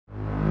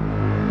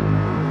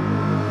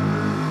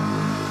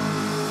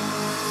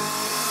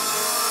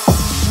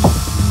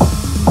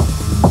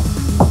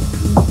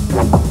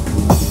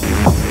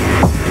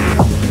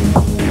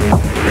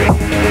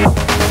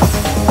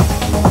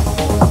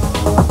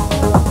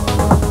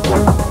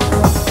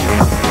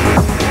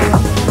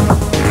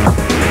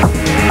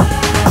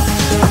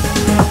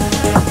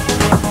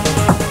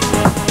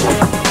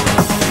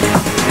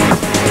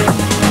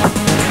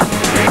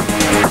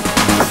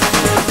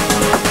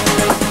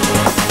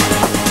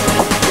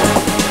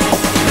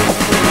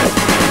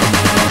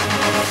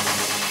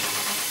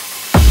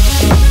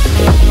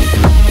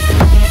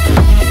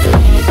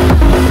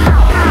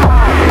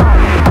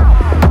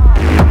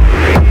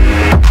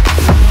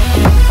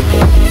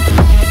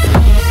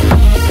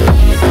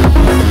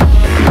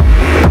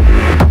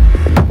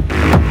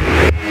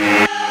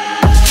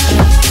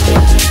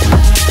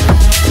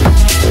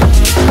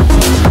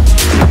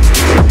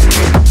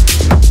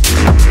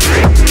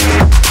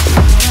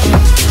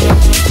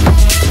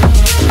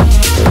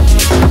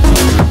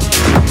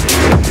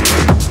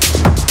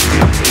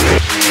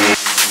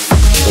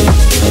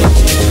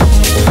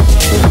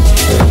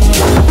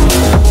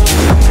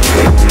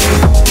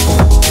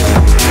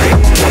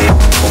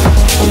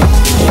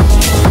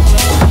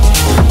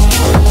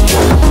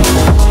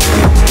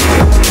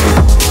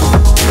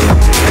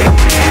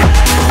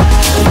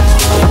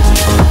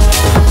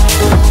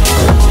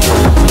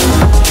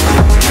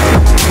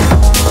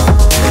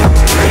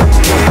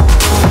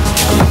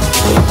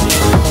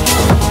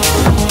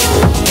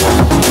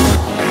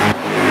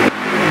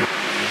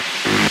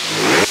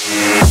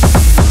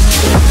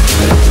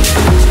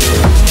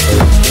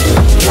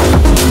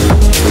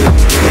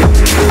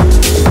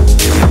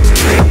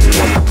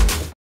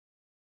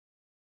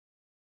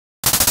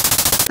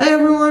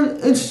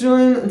it's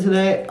Julian, and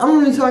today I'm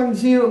going to be talking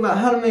to you about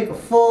how to make a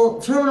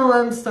full Terminal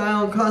M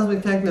style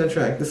cosmic techno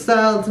track. The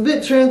style, it's a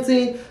bit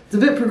trancy, it's a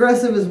bit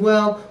progressive as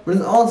well, but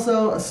it's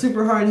also a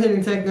super hard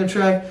hitting techno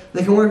track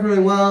that can work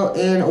really well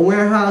in a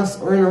warehouse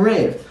or in a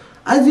rave.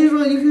 As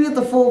usual, you can get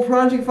the full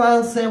project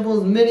files,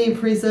 samples, MIDI,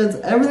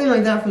 presets, everything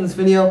like that from this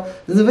video.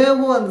 It's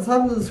available at the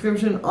top of the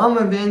description on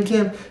my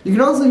Bandcamp. You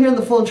can also hear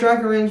the full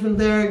track arrangement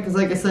there, because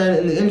like I said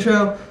in the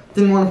intro,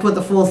 didn't want to put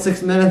the full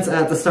 6 minutes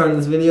at the start of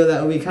this video.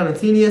 That would be kind of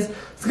tedious.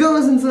 So go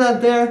listen to that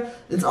there.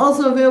 It's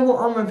also available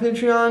on my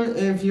Patreon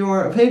if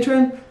you're a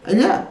patron. And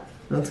yeah,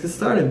 let's get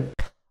started.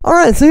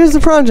 Alright, so here's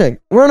the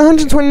project. We're on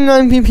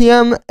 129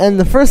 BPM, and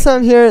the first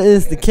sound here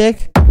is the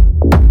kick.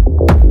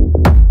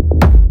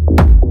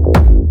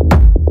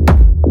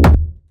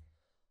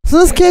 So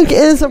this kick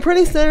is a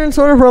pretty standard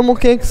sort of rumble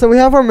kick. So we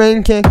have our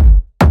main kick,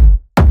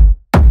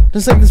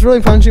 just like this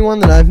really punchy one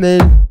that I've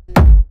made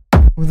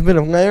with a bit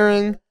of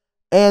layering.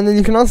 And then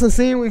you can also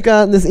see we've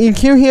got this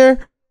EQ here,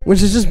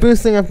 which is just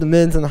boosting up the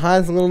mids and the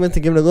highs a little bit to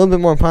give it a little bit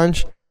more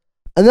punch.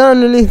 And then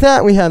underneath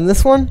that we have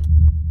this one,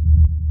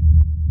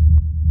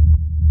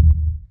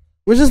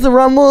 which is the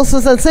rumble. So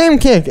it's that same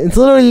kick. It's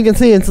literally, you can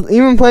see it's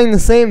even playing the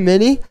same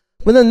MIDI,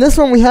 but then this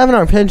one we have an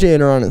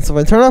arpeggiator on it. So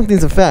if I turn off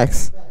these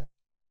effects,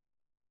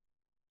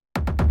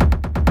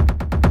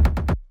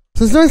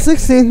 so it's doing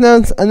 16th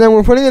notes, and then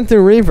we're putting it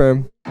through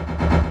reverb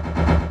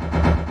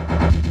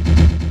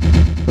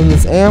from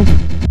this amp,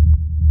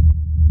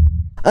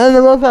 and then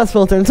the low pass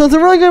filter. And so it's a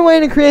really good way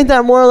to create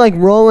that more like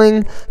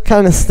rolling,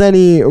 kind of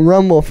steady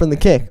rumble for the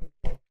kick.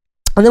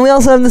 And then we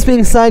also have this being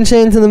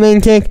sidechained to the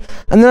main kick,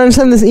 and then I just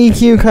have this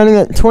EQ cutting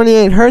at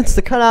 28 Hertz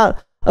to cut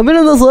out a bit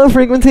of those low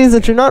frequencies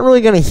that you're not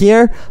really going to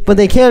hear, but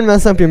they can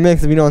mess up your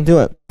mix if you don't do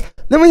it.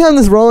 Then we have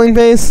this rolling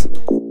bass.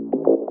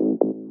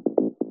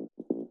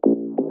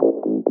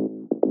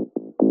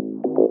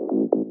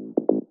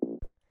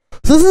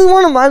 So this is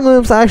one of my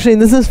loops, actually.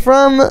 This is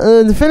from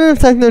Definitive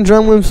Techno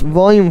Drum Loops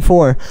Volume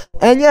 4.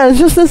 And yeah, it's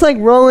just this like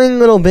rolling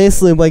little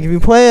bass loop. Like if you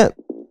play it,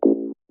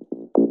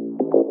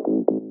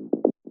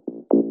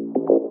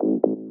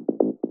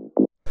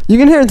 you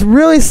can hear it's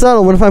really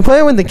subtle, but if I play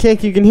it with the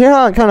kick, you can hear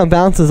how it kind of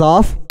bounces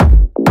off.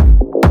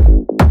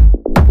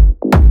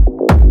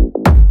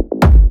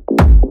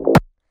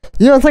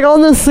 You know, it's like all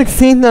those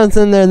 16th notes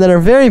in there that are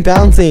very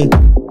bouncy.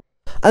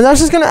 And that's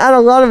just going to add a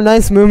lot of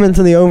nice movement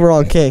to the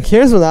overall kick.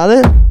 Here's without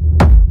it.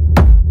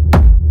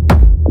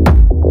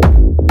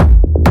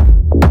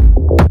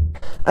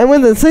 And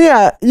with it, so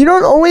yeah, you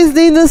don't always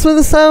need this with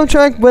a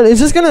soundtrack, but it's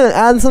just gonna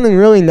add something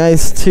really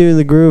nice to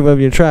the groove of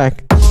your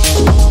track.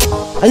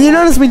 And you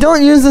notice we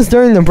don't use this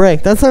during the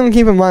break. That's something to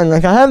keep in mind.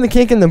 Like I have the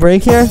kick in the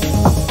break here.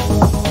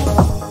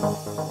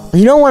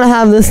 You don't want to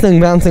have this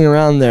thing bouncing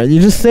around there. You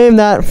just save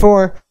that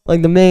for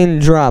like the main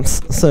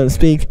drops, so to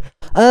speak.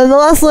 And then the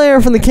last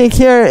layer for the kick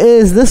here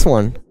is this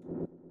one,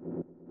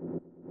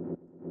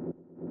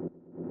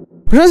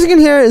 which, as you can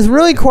hear, is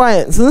really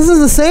quiet. So this is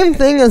the same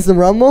thing as the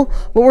rumble,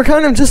 but we're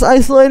kind of just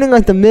isolating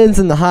like the mids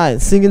and the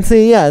highs. So you can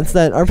see, yeah, it's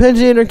that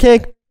arpeggiator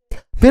kick,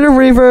 bit of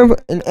reverb,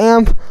 an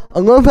amp,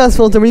 a low pass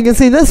filter. But you can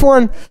see this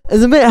one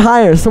is a bit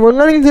higher. So we're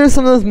letting through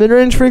some of those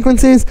mid-range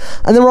frequencies,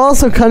 and then we're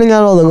also cutting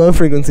out all the low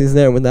frequencies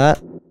there with that.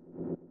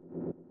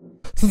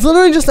 So it's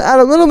literally just to add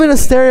a little bit of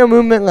stereo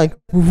movement, like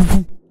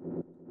if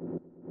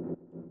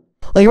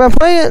I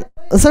play it,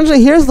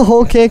 essentially here's the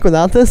whole kick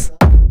without this.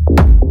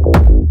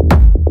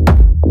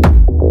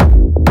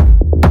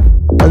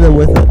 And then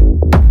with it.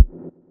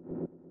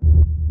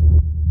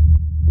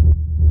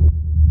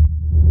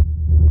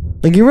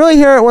 Like you really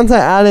hear it once I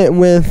add it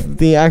with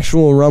the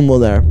actual rumble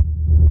there.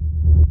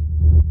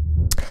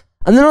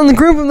 And then on the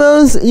group of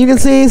those, you can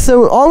see,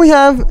 so all we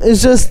have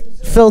is just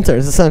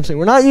filters, essentially.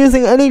 We're not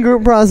using any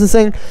group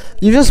processing.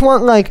 You just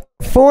want like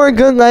 4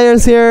 good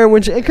layers here,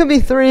 which it could be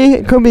 3,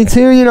 it could be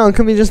 2, you know, it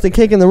could be just the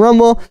kick and the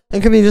rumble,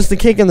 it could be just the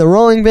kick and the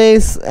rolling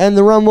bass and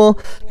the rumble.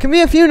 It could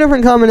be a few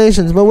different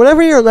combinations, but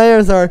whatever your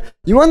layers are,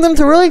 you want them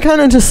to really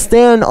kind of just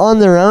stand on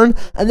their own,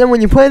 and then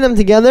when you play them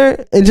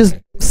together, it just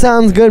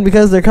sounds good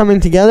because they're coming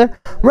together,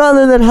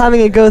 rather than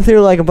having it go through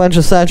like a bunch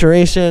of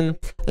saturation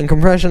and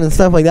compression and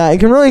stuff like that.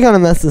 It can really kind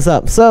of mess this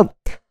up. So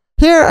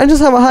here, I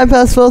just have a high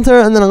pass filter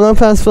and then a low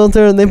pass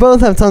filter. They both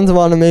have tons of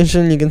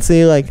automation. You can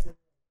see, like,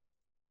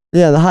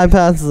 yeah, the high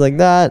pass is like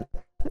that.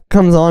 It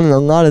comes on in a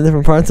lot of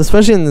different parts,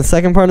 especially in the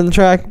second part of the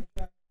track.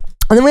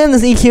 And then we have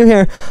this EQ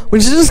here,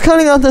 which is just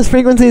cutting out those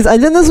frequencies. I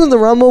did this with the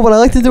rumble, but I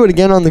like to do it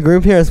again on the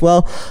group here as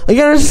well.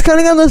 Again, it's just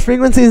cutting out those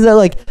frequencies that,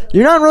 like,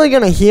 you're not really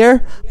going to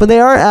hear, but they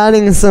are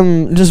adding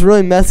some just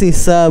really messy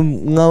sub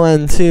low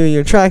end to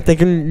your track. You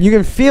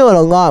can feel it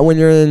a lot when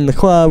you're in the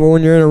club or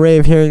when you're in a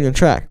rave hearing your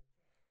track.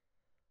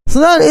 So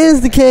that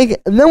is the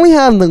kick. And then we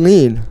have the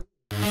lead.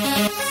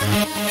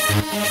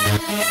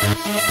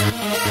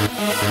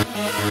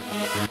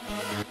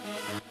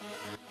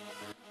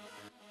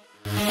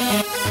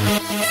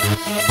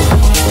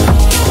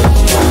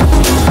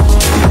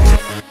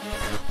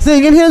 So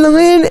you can hear the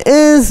lead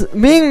is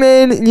being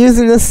made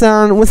using this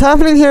sound. What's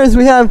happening here is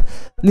we have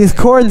these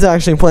chords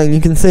actually playing, you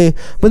can see.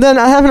 But then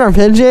I have an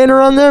arpeggiator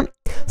on there,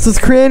 so it's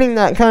creating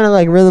that kind of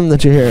like rhythm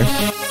that you hear.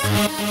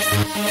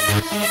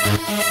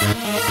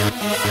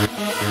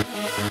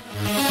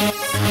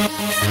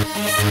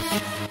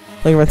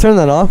 Like if I turn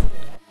that off.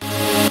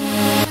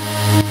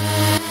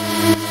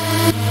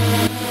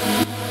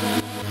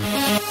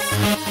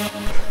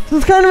 So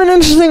it's kind of an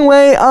interesting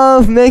way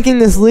of making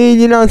this lead.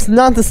 You know, it's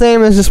not the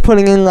same as just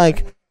putting in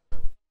like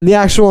the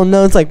actual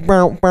notes like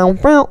brow, brow,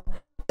 brow.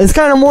 It's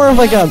kind of more of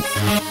like a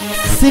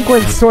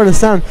sequence sort of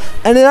sound.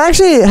 And it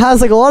actually has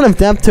like a lot of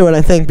depth to it,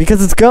 I think,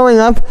 because it's going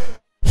up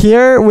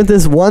here with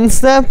this one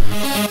step.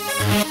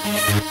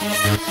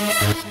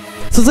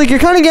 So it's like you're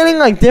kind of getting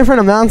like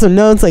different amounts of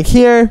notes. Like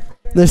here,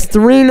 there's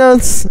 3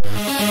 notes.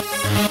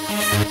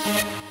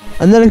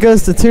 And then it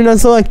goes to 2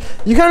 notes. So like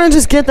you kind of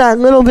just get that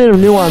little bit of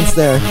nuance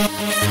there.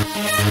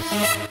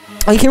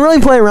 And you can really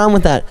play around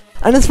with that.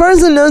 And as far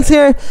as the notes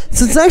here,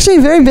 so it's actually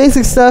very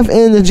basic stuff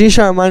in the G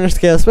sharp minor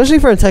scale, especially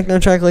for a techno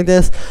track like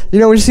this. You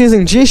know, we're just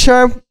using G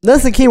sharp.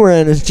 That's the key we're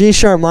in, is G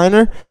sharp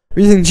minor.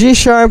 We're using G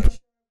sharp,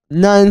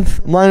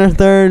 9th, minor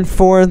 3rd,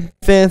 4th,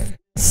 5th,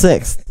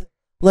 6th.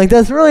 Like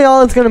that's really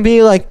all it's going to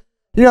be. Like,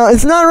 you know,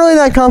 it's not really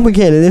that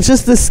complicated. It's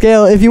just this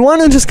scale. If you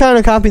want to just kind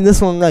of copy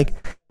this one, like,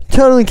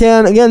 totally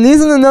can. Again,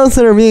 these are the notes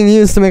that are being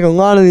used to make a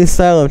lot of these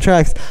style of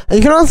tracks. And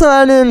you can also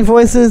add in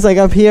voices, like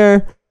up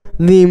here,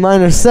 the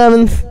minor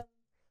 7th.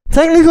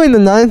 Technically the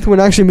 9th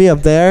would actually be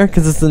up there,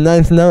 because it's the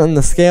 9th note in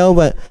the scale,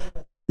 but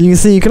you can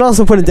see you can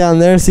also put it down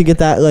there so you get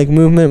that like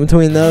movement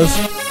between those.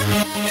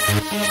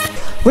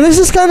 But it's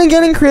just kind of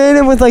getting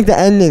creative with like the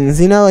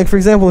endings, you know, like for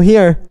example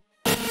here,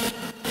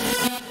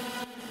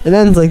 it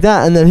ends like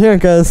that, and then here it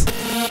goes.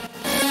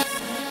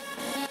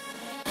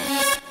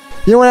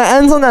 You know, when it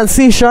ends on that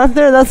C sharp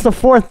there, that's the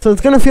 4th, so it's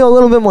going to feel a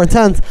little bit more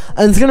tense,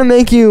 and it's going to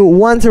make you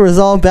want to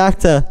resolve back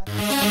to.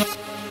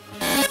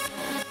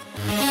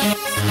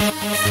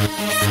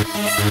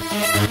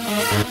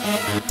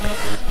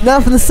 Now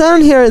for the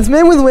sound here, it's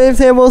made with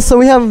wavetables, so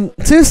we have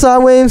 2 saw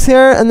waves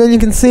here, and then you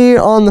can see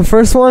on the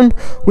first one,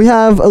 we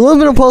have a little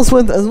bit of pulse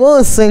width as well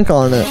as sync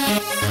on it.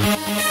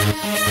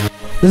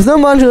 There's no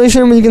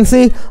modulation, but you can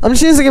see I'm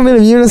just using a bit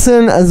of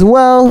unison as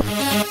well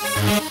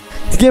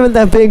to give it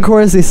that big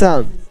chorusy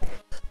sound.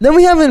 Then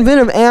we have a bit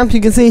of amp,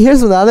 you can see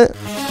here's without it,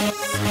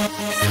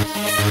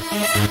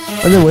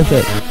 and then with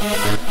it.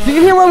 You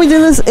can hear why we do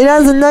this. It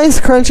adds a nice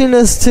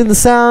crunchiness to the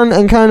sound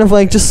and kind of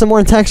like just some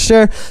more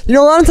texture. You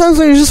know, a lot of times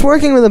when you're just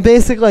working with a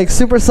basic like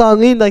super saw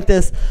lead like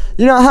this,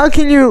 you know, how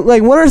can you,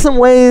 like, what are some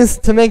ways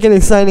to make it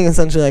exciting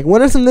essentially? Like, what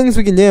are some things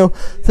we can do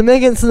to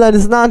make it so that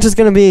it's not just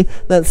going to be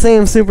that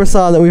same super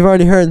saw that we've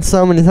already heard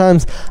so many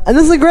times? And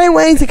this is a great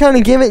way to kind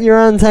of give it your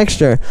own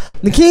texture.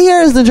 The key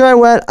here is the dry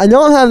wet. I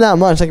don't have that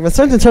much. Like if I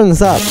start to turn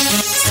this up,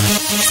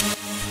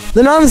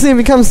 then obviously it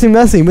becomes too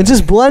messy, but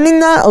just blending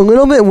that a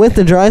little bit with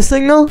the dry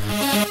signal.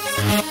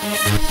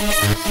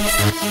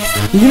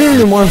 You can even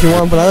do more if you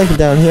want, but I like it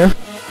down here.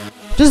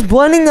 Just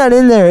blending that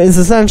in there is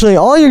essentially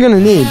all you're going to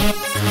need.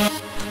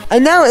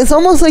 And now it's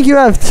almost like you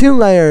have 2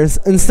 layers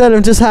instead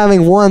of just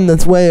having one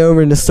that's way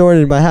over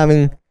distorted by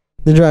having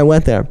the dry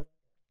wet there.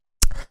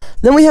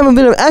 Then we have a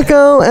bit of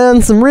echo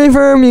and some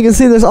reverb. You can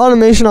see there's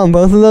automation on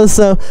both of those.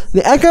 So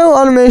the echo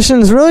automation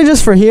is really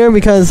just for here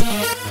because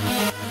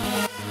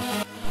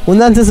when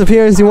that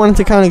disappears, you want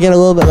it to kind of get a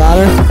little bit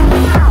louder.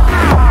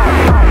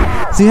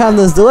 So you have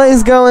those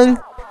delays going.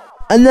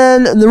 And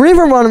then the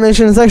reverb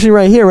automation is actually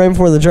right here, right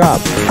before the drop.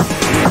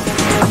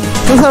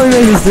 That's how we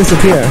make this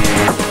disappear.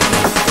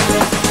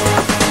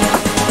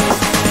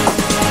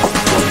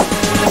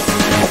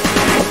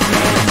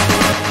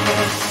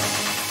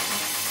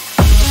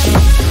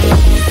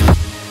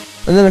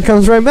 And then it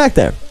comes right back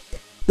there.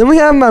 Then we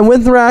have my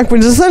width rack, which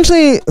is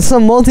essentially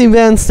some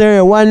multi-band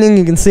stereo widening.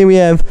 You can see we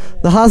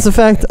have the Haas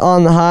effect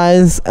on the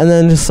highs, and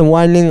then just some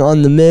widening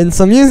on the mids.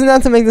 So I'm using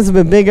that to make this a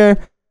bit bigger.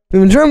 We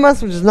have a drum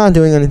bus, which is not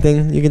doing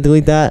anything. You can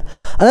delete that.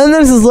 And then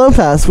there's this low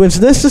pass, which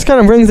this just kind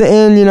of brings it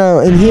in, you know,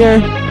 in here.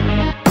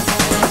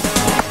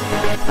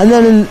 And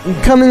then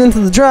coming into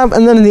the drop,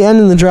 and then in the end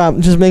of the drop,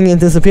 just making it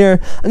disappear.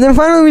 And then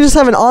finally we just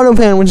have an auto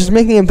pan, which is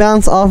making it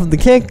bounce off of the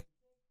kick.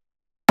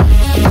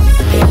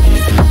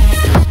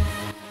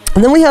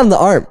 And then we have the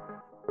ARP.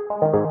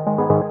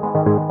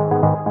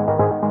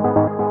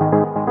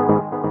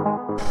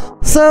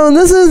 So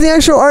this is the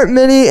actual ARP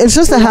MIDI. It's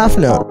just a half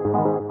note.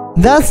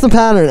 That's the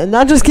pattern, and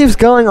that just keeps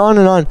going on.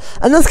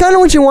 And that's kind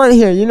of what you want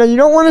here. You know, you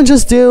don't want to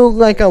just do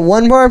like a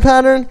 1-bar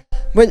pattern,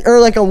 or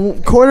like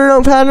a quarter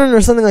note pattern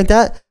or something like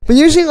that. But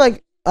usually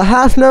like a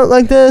half note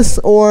like this,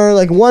 or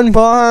like 1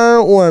 bar,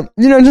 or,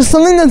 you know, just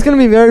something that's going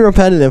to be very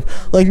repetitive.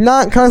 Like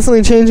not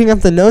constantly changing up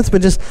the notes,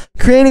 but just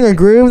creating a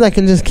groove that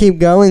can just keep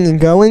going and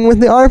going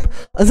with the ARP.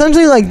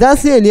 Essentially, like,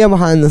 that's the idea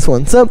behind this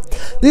one. So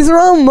these are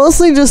all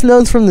mostly just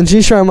notes from the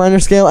G sharp minor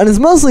scale, and it's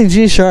mostly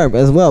G sharp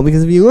as well,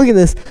 because if you look at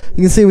this, you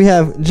can see we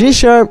have G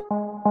sharp,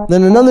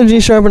 then another G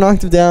sharp an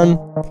octave down,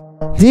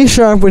 D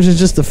sharp, which is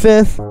just the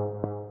 5th,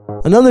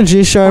 another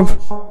G sharp,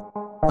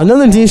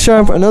 another D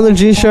sharp, another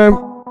G sharp,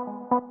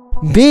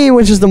 B,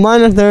 which is the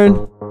minor third,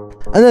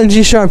 and then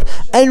G sharp.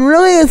 And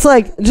really, it's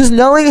like just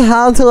knowing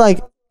how to like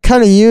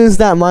kind of use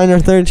that minor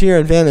third to your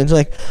advantage.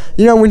 Like,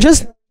 you know, we're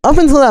just up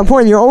until that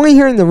point, you're only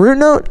hearing the root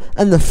note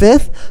and the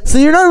fifth, so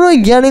you're not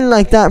really getting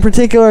like that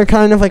particular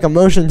kind of like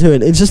emotion to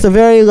it. It's just a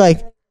very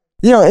like,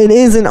 you know, it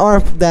is an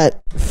ARP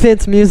that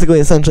fits musically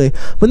essentially.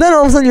 But then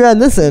all of a sudden you add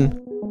this in,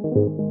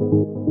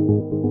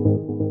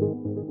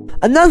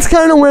 and that's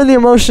kind of where the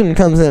emotion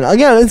comes in.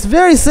 Again, it's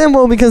very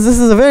simple because this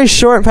is a very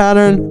short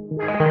pattern.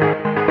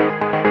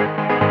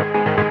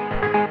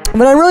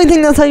 But I really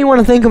think that's how you want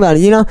to think about it,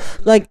 you know?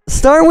 Like,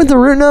 start with the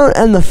root note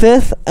and the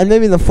fifth, and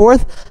maybe the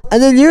fourth,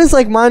 and then use,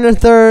 like, minor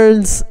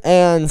thirds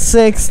and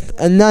sixth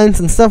and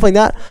ninths and stuff like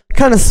that,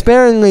 kind of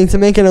sparingly to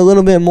make it a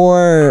little bit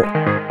more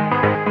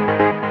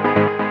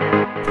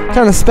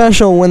kind of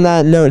special when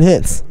that note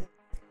hits.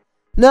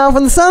 Now, for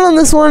the sound on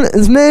this one,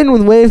 is made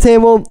with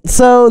wavetable,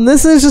 so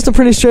this is just a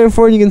pretty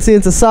straightforward. You can see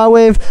it's a saw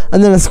wave,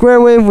 and then a square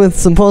wave with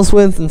some pulse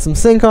width and some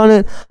sync on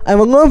it. I have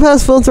a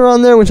low-pass filter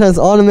on there, which has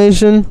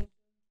automation,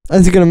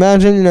 as you can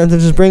imagine, you know, to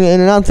just bring it in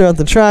and out throughout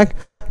the track.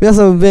 We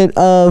also have a bit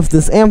of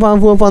this amp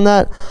envelope on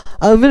that.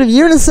 A bit of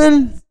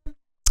unison,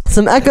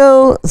 some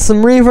echo,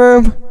 some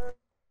reverb,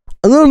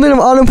 a little bit of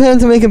auto pan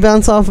to make it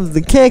bounce off of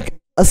the kick,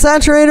 a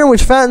saturator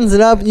which fattens it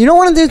up. You don't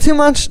want to do too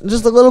much,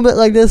 just a little bit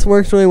like this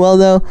works really well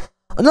though.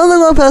 Another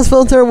low pass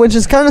filter which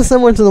is kind of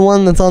similar to the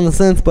one that's on the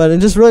synth, but it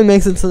just really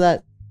makes it so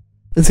that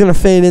it's going to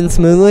fade in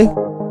smoothly.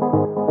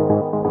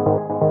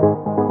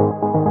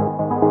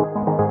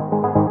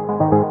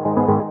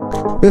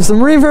 We have some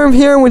reverb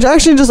here, which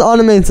actually just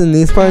automates in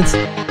these parts.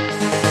 Just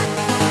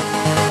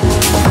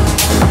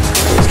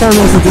kind of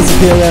makes it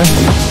disappear there.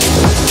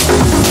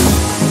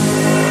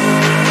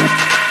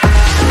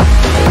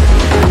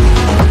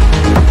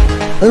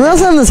 And we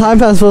also have this high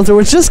pass filter,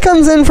 which just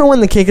comes in for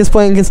when the kick is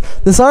playing, because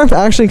this ARP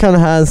actually kind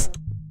of has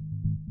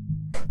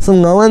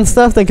some low end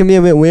stuff that can be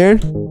a bit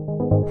weird.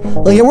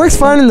 Like, it works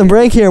fine in the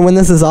break here when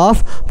this is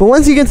off, but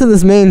once you get to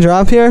this main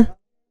drop here,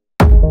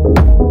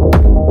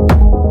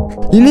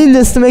 you need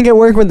this to make it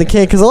work with the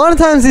kick, because a lot of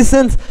times these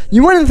synths,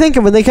 you wouldn't think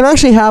of it, they can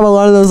actually have a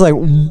lot of those like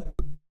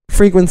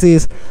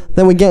frequencies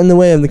that would get in the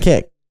way of the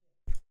kick.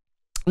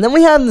 And then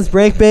we have this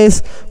break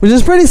bass, which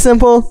is pretty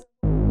simple.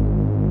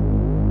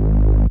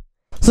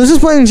 So it's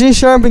just playing G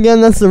sharp again,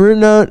 that's the root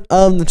note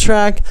of the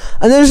track.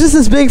 And there's just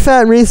this big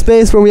fat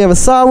re-space where we have a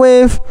saw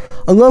wave,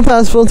 a low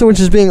pass filter which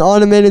is being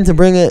automated to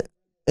bring it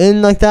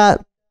in like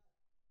that.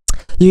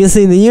 You can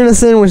see the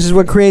unison, which is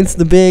what creates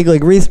the big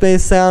like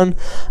re-space sound,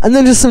 and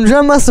then just some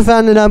drum bus to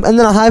fatten it up, and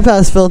then a high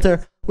pass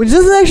filter, which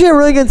is actually a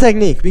really good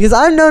technique, because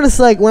I've noticed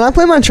like when I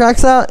play my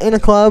tracks out in a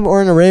club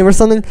or in a rave or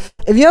something,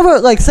 if you have a,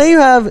 like, say you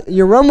have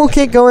your rumble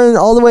kick going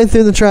all the way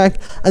through the track,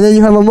 and then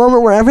you have a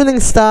moment where everything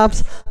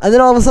stops, and then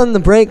all of a sudden the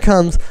break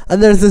comes,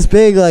 and there's this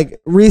big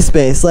like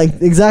re-space,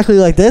 like exactly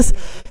like this.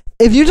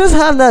 If you just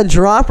have that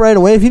drop right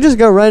away, if you just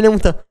go right in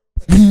with the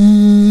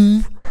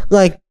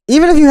like,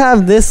 even if you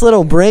have this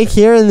little break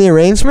here in the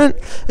arrangement,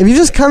 if you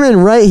just come in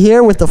right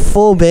here with the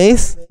full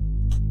bass,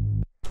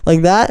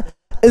 like that,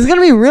 it's going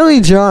to be really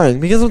jarring,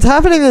 because what's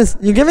happening is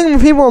you're giving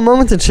people a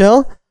moment to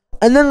chill,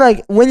 and then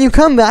like when you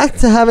come back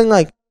to having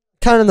like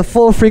kind of the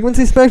full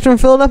frequency spectrum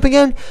filled up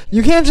again,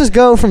 you can't just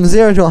go from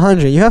 0 to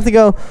 100. You have to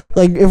go,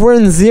 like, if we're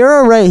in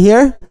 0 right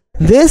here,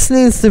 this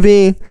needs to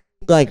be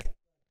like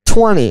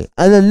 20,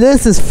 and then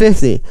this is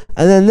 50,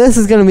 and then this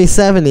is going to be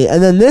 70,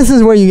 and then this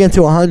is where you get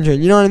to 100.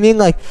 You know what I mean?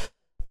 Like,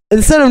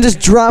 instead of just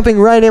dropping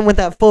right in with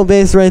that full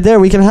bass right there,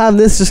 we can have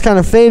this just kind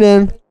of fade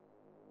in.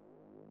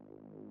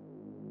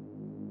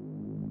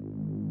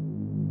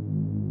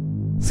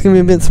 It's going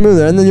to be a bit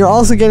smoother. And then you're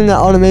also getting that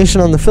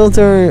automation on the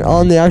filter,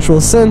 on the actual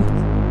synth.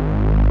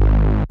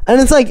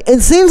 And it's like,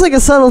 it seems like a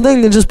subtle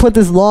thing to just put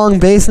this long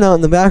bass note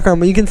in the background,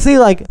 but you can see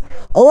like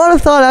a lot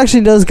of thought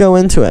actually does go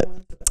into it.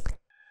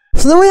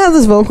 So then we have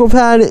this vocal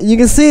pad. You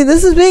can see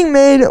this is being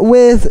made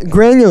with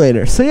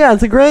granulator. So yeah,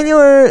 it's a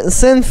granular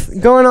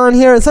synth going on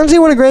here. Essentially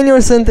what a granular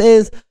synth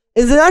is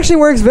it actually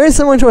works very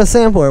similar to a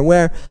sampler,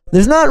 where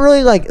there's not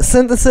really like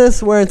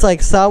synthesis where it's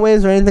like saw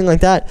waves or anything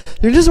like that.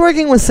 You're just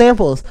working with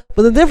samples.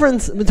 But the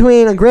difference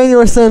between a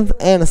granular synth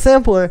and a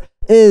sampler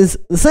is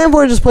the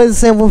sampler just plays the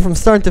sample from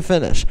start to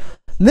finish.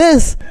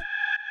 This,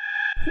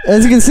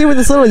 as you can see with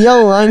this little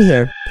yellow line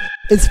here,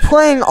 it's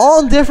playing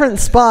all different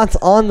spots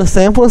on the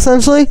sample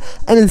essentially,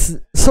 and it's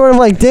sort of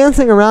like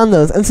dancing around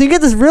those. And so you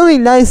get this really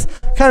nice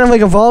kind of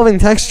like evolving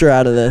texture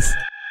out of this,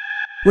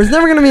 where it's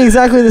never going to be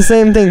exactly the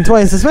same thing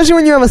twice, especially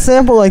when you have a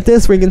sample like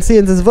this where you can see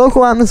it's this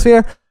vocal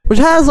atmosphere, which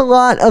has a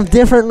lot of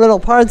different little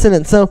parts in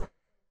it. So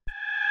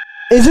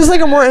it's just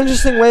like a more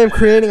interesting way of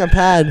creating a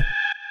pad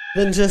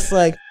than just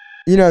like,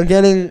 you know,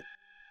 getting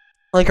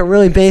like a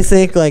really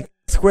basic like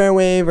square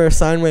wave or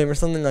sine wave or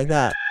something like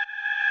that.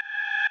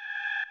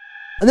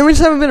 And then we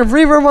just have a bit of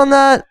reverb on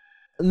that,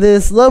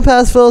 this low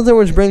pass filter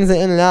which brings it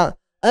in and out,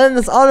 and then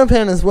this auto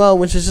pan as well,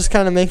 which is just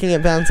kind of making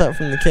it bounce up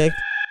from the kick.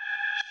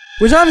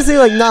 Which obviously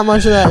like not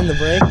much of that in the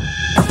break.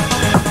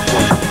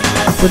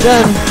 But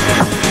then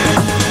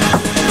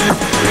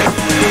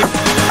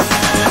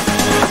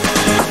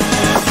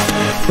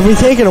If we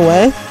take it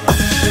away,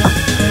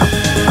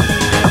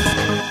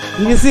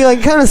 you can see like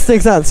it kind of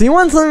sticks out. So you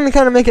want something to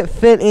kind of make it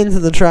fit into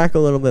the track a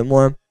little bit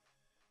more.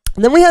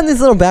 And then we have these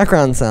little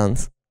background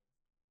sounds.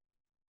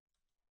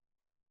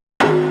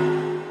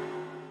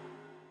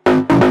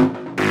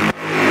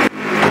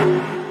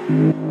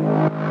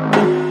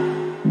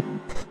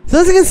 So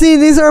as you can see,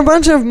 these are a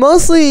bunch of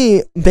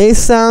mostly bass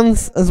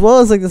sounds, as well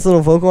as like this little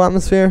vocal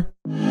atmosphere.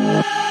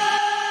 And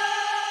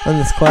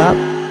this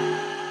clap.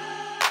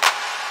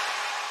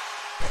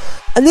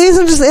 And these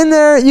are just in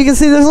there. You can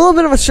see there's a little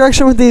bit of a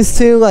structure with these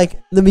two. Like,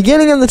 the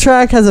beginning of the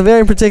track has a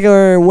very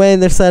particular way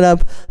they're set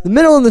up. The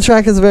middle of the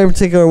track has a very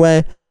particular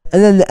way.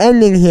 And then the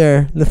ending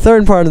here, the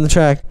third part of the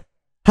track,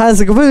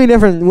 has a completely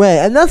different way.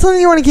 And that's something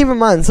you want to keep in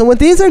mind. So what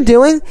these are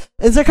doing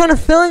is they're kind of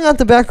filling out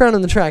the background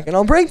of the track. And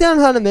I'll break down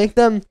how to make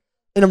them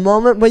in a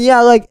moment. But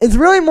yeah, like, it's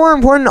really more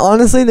important,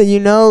 honestly, that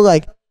you know,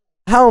 like,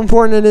 how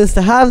important it is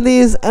to have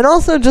these. And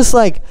also just,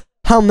 like,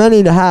 how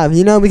many to have,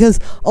 you know, because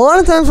a lot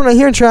of times when I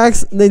hear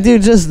tracks, they do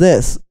just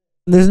this.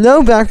 There's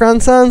no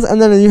background sounds,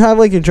 and then you have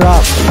like your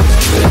drop.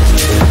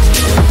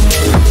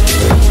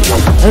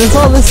 And it's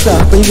all this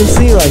stuff, but you can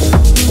see like,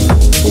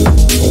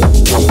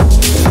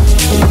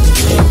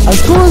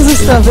 as cool as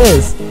this stuff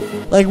is,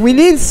 like we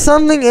need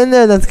something in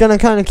there that's gonna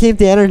kind of keep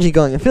the energy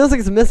going. It feels like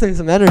it's missing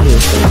some energy.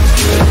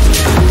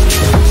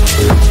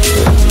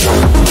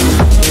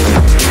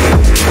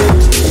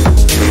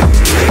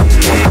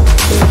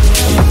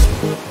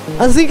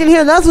 And so you can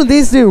hear, that's what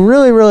these do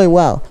really, really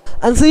well.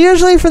 And so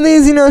usually for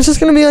these, you know, it's just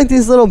going to be like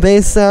these little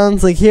bass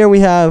sounds. Like here we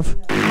have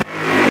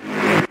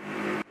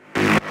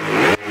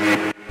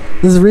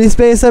this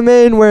respace I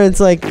made where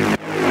it's like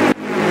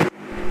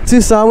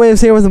two saw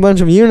waves here with a bunch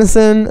of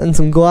unison and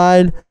some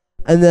glide.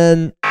 And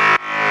then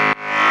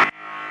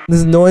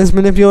this noise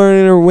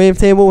manipulator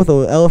wavetable with a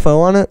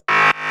LFO on it.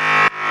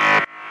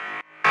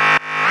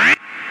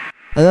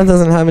 And that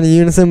doesn't have any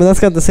unison, but that's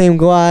got the same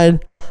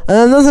glide. And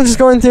then those are just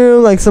going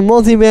through like some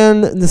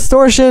multi-band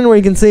distortion where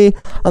you can see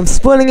I'm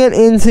splitting it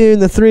into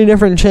the three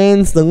different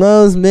chains, the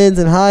lows, mids,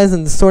 and highs,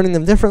 and distorting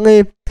them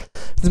differently.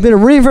 There's a bit of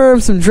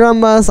reverb, some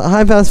drum bus, a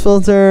high-pass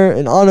filter,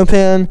 an auto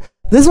pan.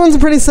 This one's a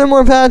pretty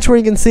similar patch where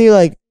you can see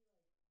like,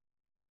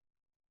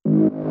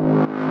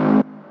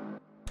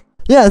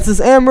 yeah, it's this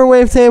amber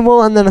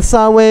wavetable and then a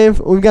saw wave.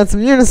 We've got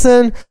some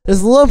unison.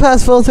 There's a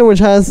low-pass filter which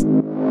has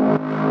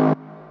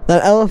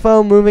that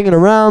LFO moving it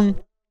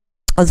around,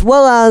 as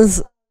well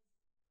as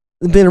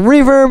a bit of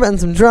reverb and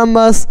some drum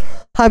bus,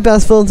 high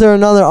pass filter,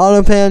 another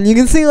auto pan. You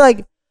can see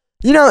like,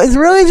 you know, it's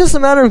really just a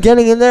matter of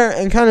getting in there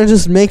and kind of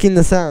just making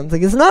the sounds.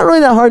 Like, it's not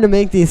really that hard to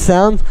make these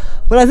sounds,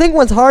 but I think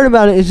what's hard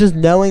about it is just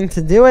knowing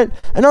to do it,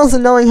 and also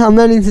knowing how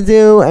many to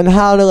do and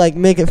how to like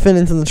make it fit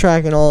into the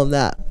track and all of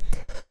that.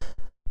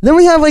 Then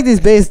we have like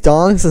these bass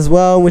donks as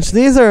well, which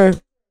these are,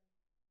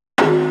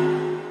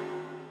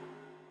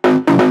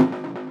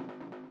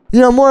 you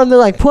know, more of the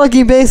like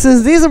pluggy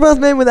basses. These are both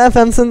made with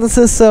FM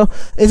synthesis, so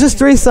it's just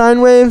 3 sine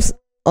waves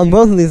on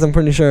both of these, I'm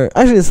pretty sure.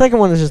 Actually, the second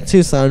one is just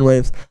 2 sine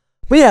waves.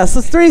 But yeah,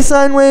 so 3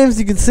 sine waves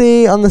you can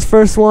see on this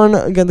first one.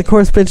 Again, the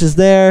chorus pitch is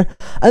there.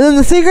 And then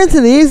the secret to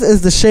these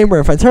is the shaper.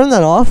 If I turn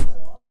that off,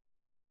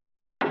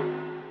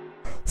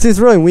 see, it's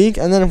really weak.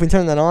 And then if we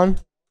turn that on,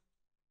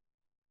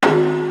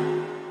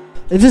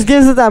 it just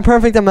gives it that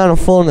perfect amount of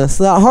fullness.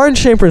 So that hard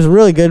shaper is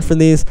really good for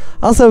these.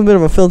 I also have a bit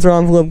of a filter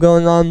envelope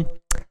going on.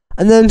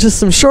 And then just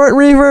some short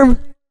reverb,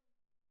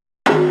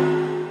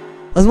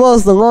 as well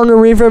as the longer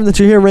reverb that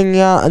you hear ringing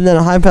out, and then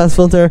a high pass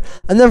filter.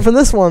 And then for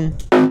this one,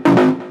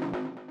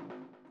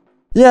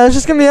 yeah, it's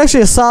just going to be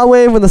actually a saw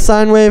wave with a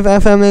sine wave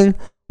FMing.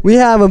 We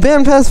have a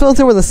band pass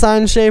filter with a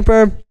sine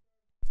shaper,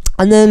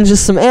 and then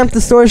just some amp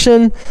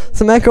distortion,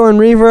 some echo and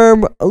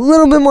reverb, a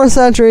little bit more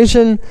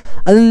saturation,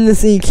 and then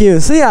this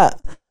EQ. So yeah,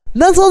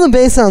 that's all the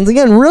bass sounds.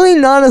 Again, really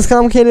not as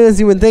complicated as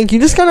you would think. You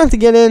just kind of have to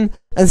get in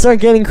and start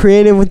getting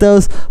creative with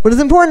those. But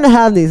it's important to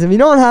have these. If you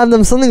don't have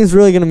them, something is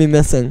really going to be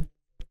missing.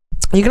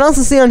 You can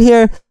also see on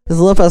here, there's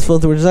a low pass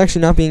filter, which is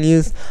actually not being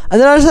used.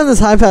 And then I just have this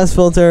high pass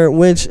filter,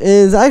 which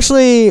is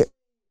actually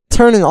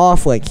turning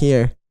off like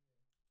here.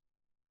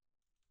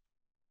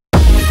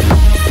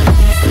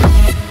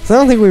 So I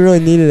don't think we really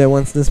needed it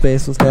once this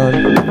bass was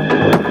gone.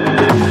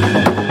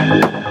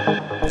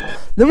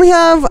 Then we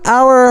have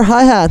our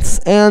hi-hats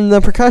and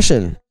the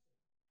percussion.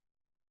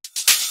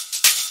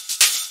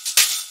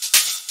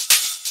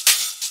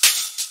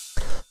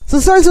 So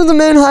it starts with the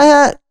main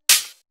hi-hat.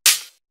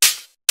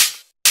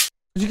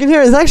 As you can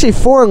hear, it's actually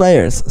 4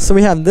 layers. So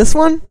we have this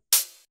one,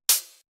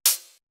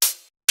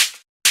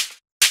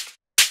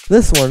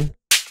 this one,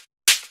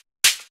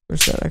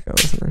 where's that echo?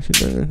 Isn't actually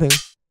doing anything.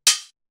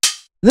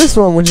 This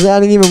one, which is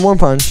adding even more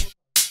punch.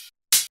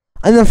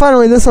 And then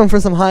finally this one for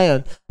some high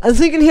end. And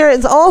so you can hear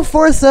it's all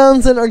 4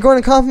 sounds that are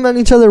going to complement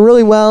each other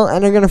really well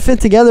and are going to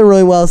fit together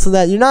really well, so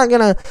that you're not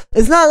going to,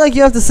 it's not like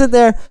you have to sit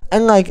there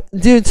and like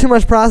do too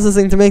much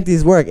processing to make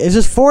these work. It's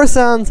just 4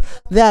 sounds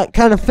that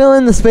kind of fill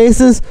in the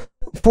spaces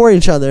for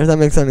each other, if that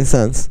makes any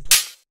sense.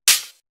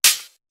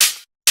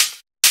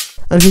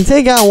 And if you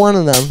take out one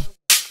of them,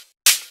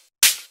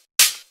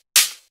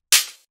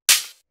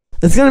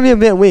 it's gonna be a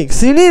bit weak.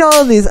 So you need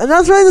all of these, and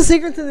that's really the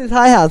secret to these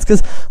hi-hats.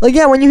 Because, like,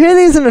 yeah, when you hear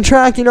these in a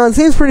track, you know, it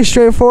seems pretty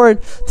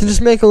straightforward to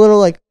just make a little,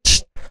 like,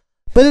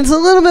 but it's a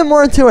little bit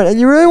more to it, and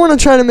you really want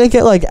to try to make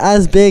it, like,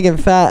 as big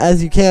and fat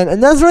as you can.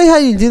 And that's really how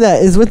you do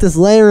that, is with this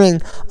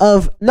layering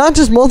of not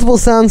just multiple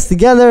sounds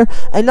together,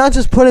 and not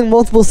just putting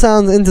multiple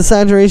sounds into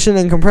saturation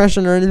and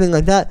compression or anything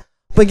like that,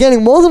 but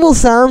getting multiple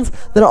sounds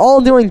that are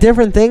all doing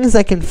different things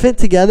that can fit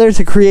together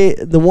to create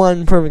the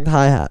one perfect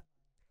hi-hat.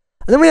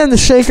 And then we have the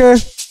shaker.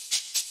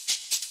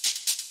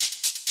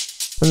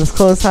 And this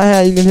close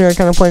hi-hat, you can hear it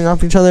kind of playing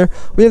off each other.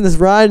 We have this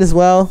ride as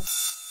well,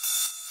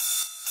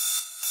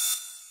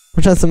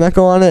 which has some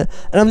echo on it.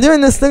 And I'm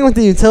doing this thing with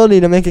the utility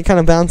to make it kind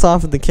of bounce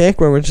off of the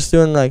kick, where we're just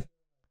doing like...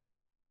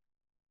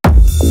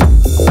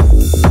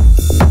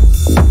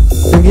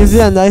 It gives you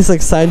that nice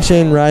like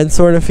sidechain ride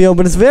sort of feel,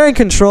 but it's very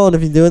controlled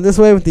if you do it this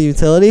way with the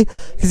utility,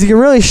 because you can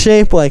really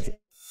shape like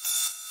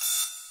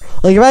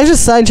if I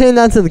just sidechain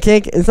that to the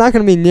kick, it's not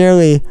going to be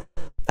nearly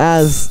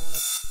as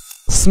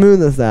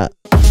smooth as that.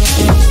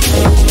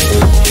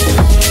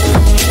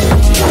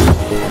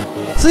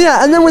 So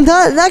yeah, and then with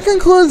that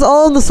concludes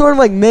all of the sort of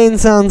like main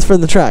sounds for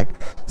the track.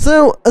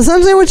 So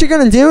essentially what you're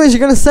going to do is you're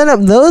going to set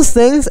up those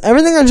things,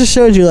 everything I just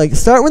showed you, like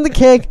start with the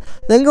kick,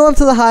 then go up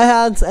to the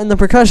hi-hats and the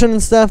percussion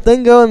and stuff,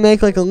 then go and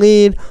make like a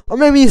lead, or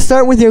maybe you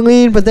start with your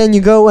lead but then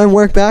you go and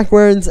work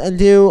backwards and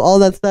do all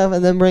that stuff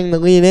and then bring the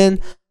lead in.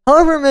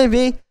 However it may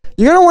be,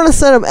 you're going to want to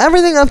set up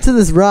everything up to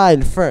this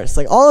ride first,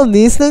 like all of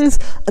these things,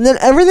 and then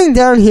everything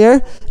down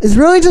here is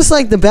really just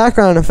like the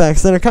background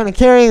effects that are kind of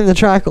carrying the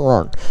track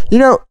along. You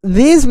know,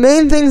 these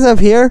main things up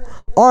here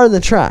are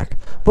the track,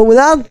 but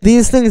without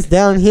these things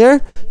down here,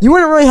 you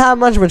wouldn't really have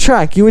much of a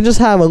track, you would just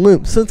have a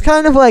loop. So it's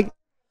kind of like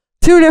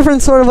two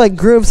different sort of like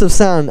groups of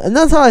sound, and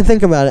that's how I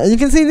think about it. And you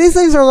can see these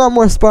things are a lot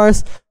more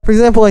sparse. For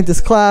example, like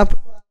this clap.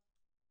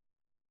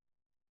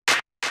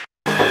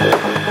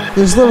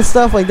 There's little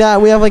stuff like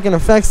that. We have like an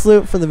effects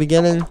loop for the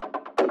beginning,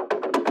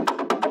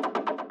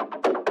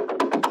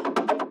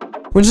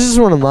 which is just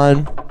one of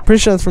mine. Pretty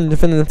sure it's from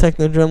Definitive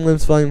Techno Drum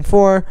Loops Volume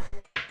 4.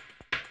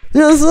 You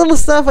know, there's little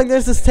stuff like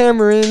there's this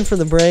tambourine for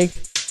the break.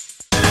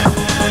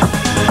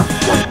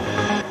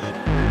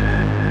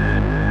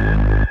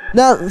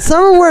 Now,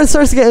 some of where it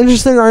starts to get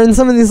interesting are in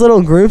some of these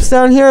little groups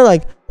down here.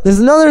 Like, there's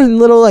another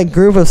little like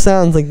group of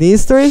sounds like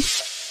these three.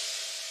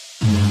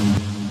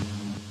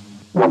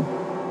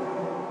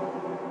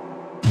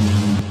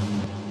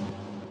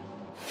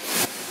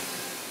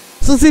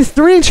 So it's these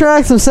three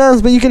tracks of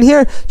sounds, but you can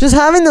hear just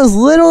having those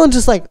little,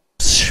 just like,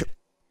 just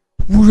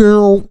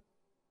little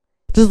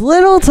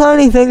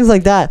tiny things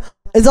like that.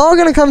 It's all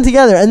going to come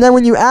together. And then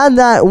when you add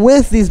that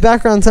with these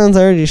background sounds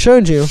I already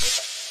showed you,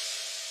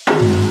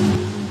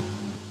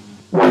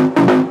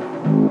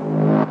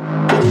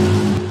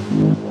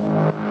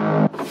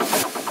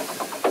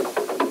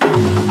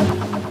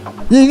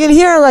 you can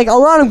hear like a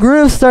lot of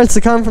groove starts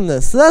to come from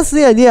this. So that's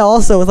the idea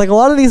also with like a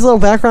lot of these little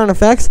background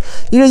effects.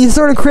 You know, you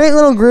sort of create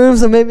little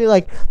grooves of maybe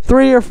like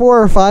 3 or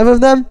 4 or 5 of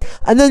them,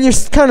 and then you're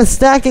kind of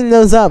stacking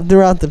those up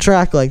throughout the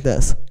track like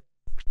this.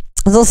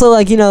 It's also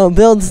like, you know,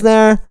 build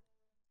snare.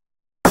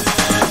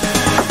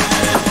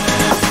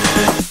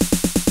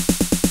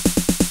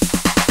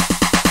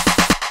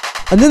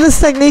 I did this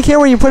technique here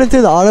where you put it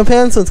through the auto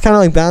pan, so it's kind of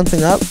like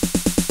bouncing up.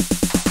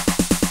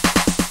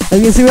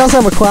 And you can see we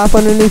also have a clap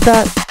underneath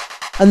that.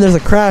 And there's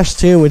a crash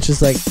too, which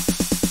is like...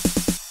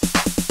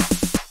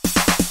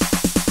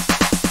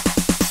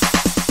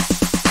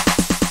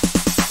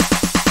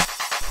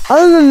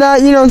 Other than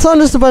that, you know, it's all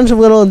just a bunch of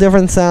little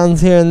different sounds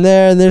here and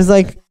there. There's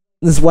like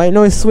this white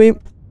noise sweep,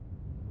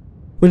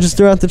 which is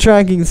throughout the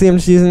track. You can see I'm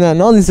just using that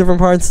in all these different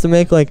parts to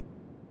make like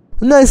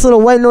a nice little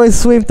white noise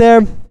sweep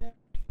there.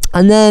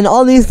 And then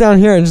all these down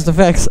here are just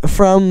effects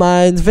from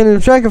my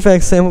Definitive Track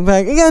Effects sample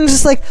pack. Again,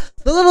 just like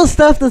the little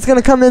stuff that's going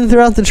to come in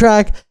throughout the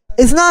track.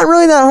 It's not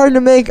really that hard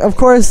to make. Of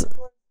course,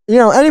 you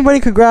know,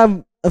 anybody could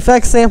grab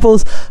effects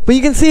samples, but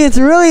you can see it's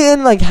really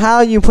in like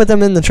how you put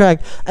them in the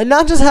track, and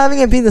not just having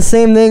it be the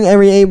same thing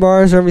every 8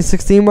 bars or every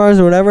 16 bars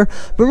or whatever,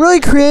 but really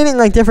creating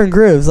like different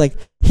grooves. Like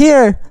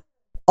here,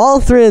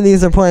 all 3 of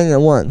these are playing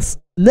at once.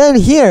 Then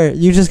here,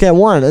 you just get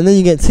 1, and then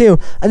you get 2,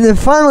 and then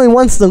finally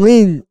once the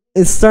lead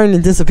is starting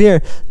to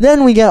disappear,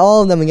 then we get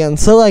all of them again.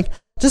 So like,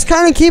 just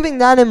kind of keeping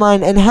that in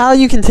mind, and how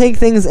you can take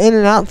things in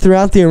and out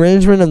throughout the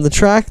arrangement of the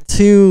track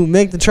to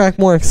make the track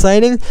more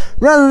exciting,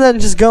 rather than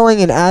just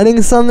going and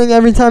adding something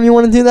every time you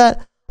want to do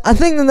that. I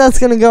think that that's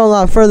going to go a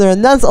lot further,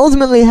 and that's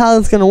ultimately how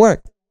it's going to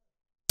work.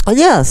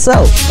 Yeah,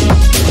 so...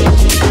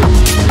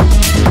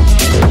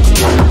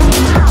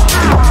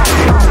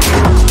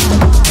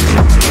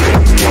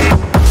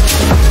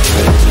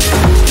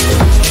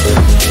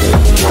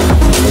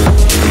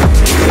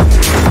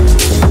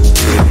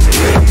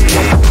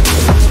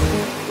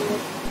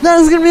 that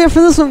is going to be it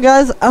for this one,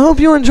 guys. I hope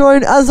you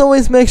enjoyed. As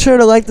always, make sure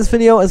to like this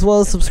video as well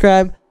as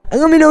subscribe.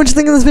 And let me know what you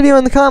think of this video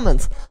in the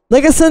comments.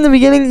 Like I said in the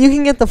beginning, you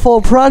can get the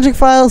full project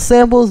files,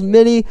 samples,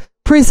 MIDI,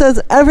 presets,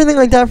 everything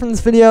like that from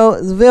this video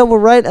is available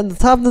right at the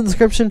top of the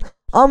description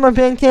on my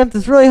Bandcamp.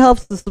 This really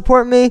helps to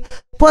support me.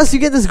 Plus, you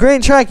get this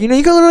great track. You know,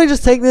 you can literally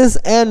just take this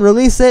and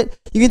release it.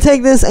 You can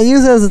take this and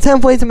use it as a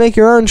template to make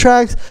your own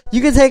tracks.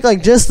 You can take,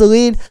 like, just the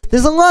lead.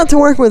 There's a lot to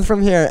work with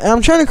from here. And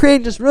I'm trying to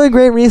create just really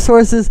great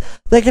resources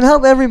that can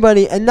help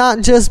everybody and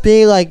not just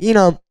be, like, you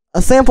know,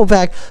 a sample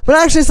pack, but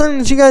actually something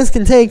that you guys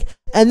can take.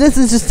 And this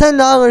is just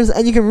 $10,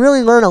 and you can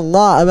really learn a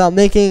lot about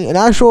making an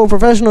actual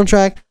professional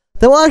track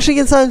that will actually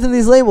get signed to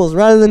these labels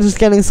rather than just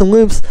getting some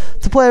loops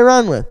to play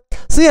around with.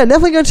 So yeah,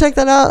 definitely go check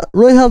that out.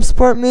 Really helps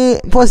support me.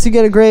 Plus, you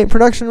get a great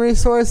production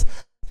resource.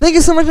 Thank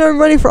you so much,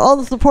 everybody, for all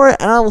the support,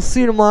 and I will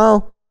see you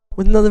tomorrow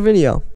with another video.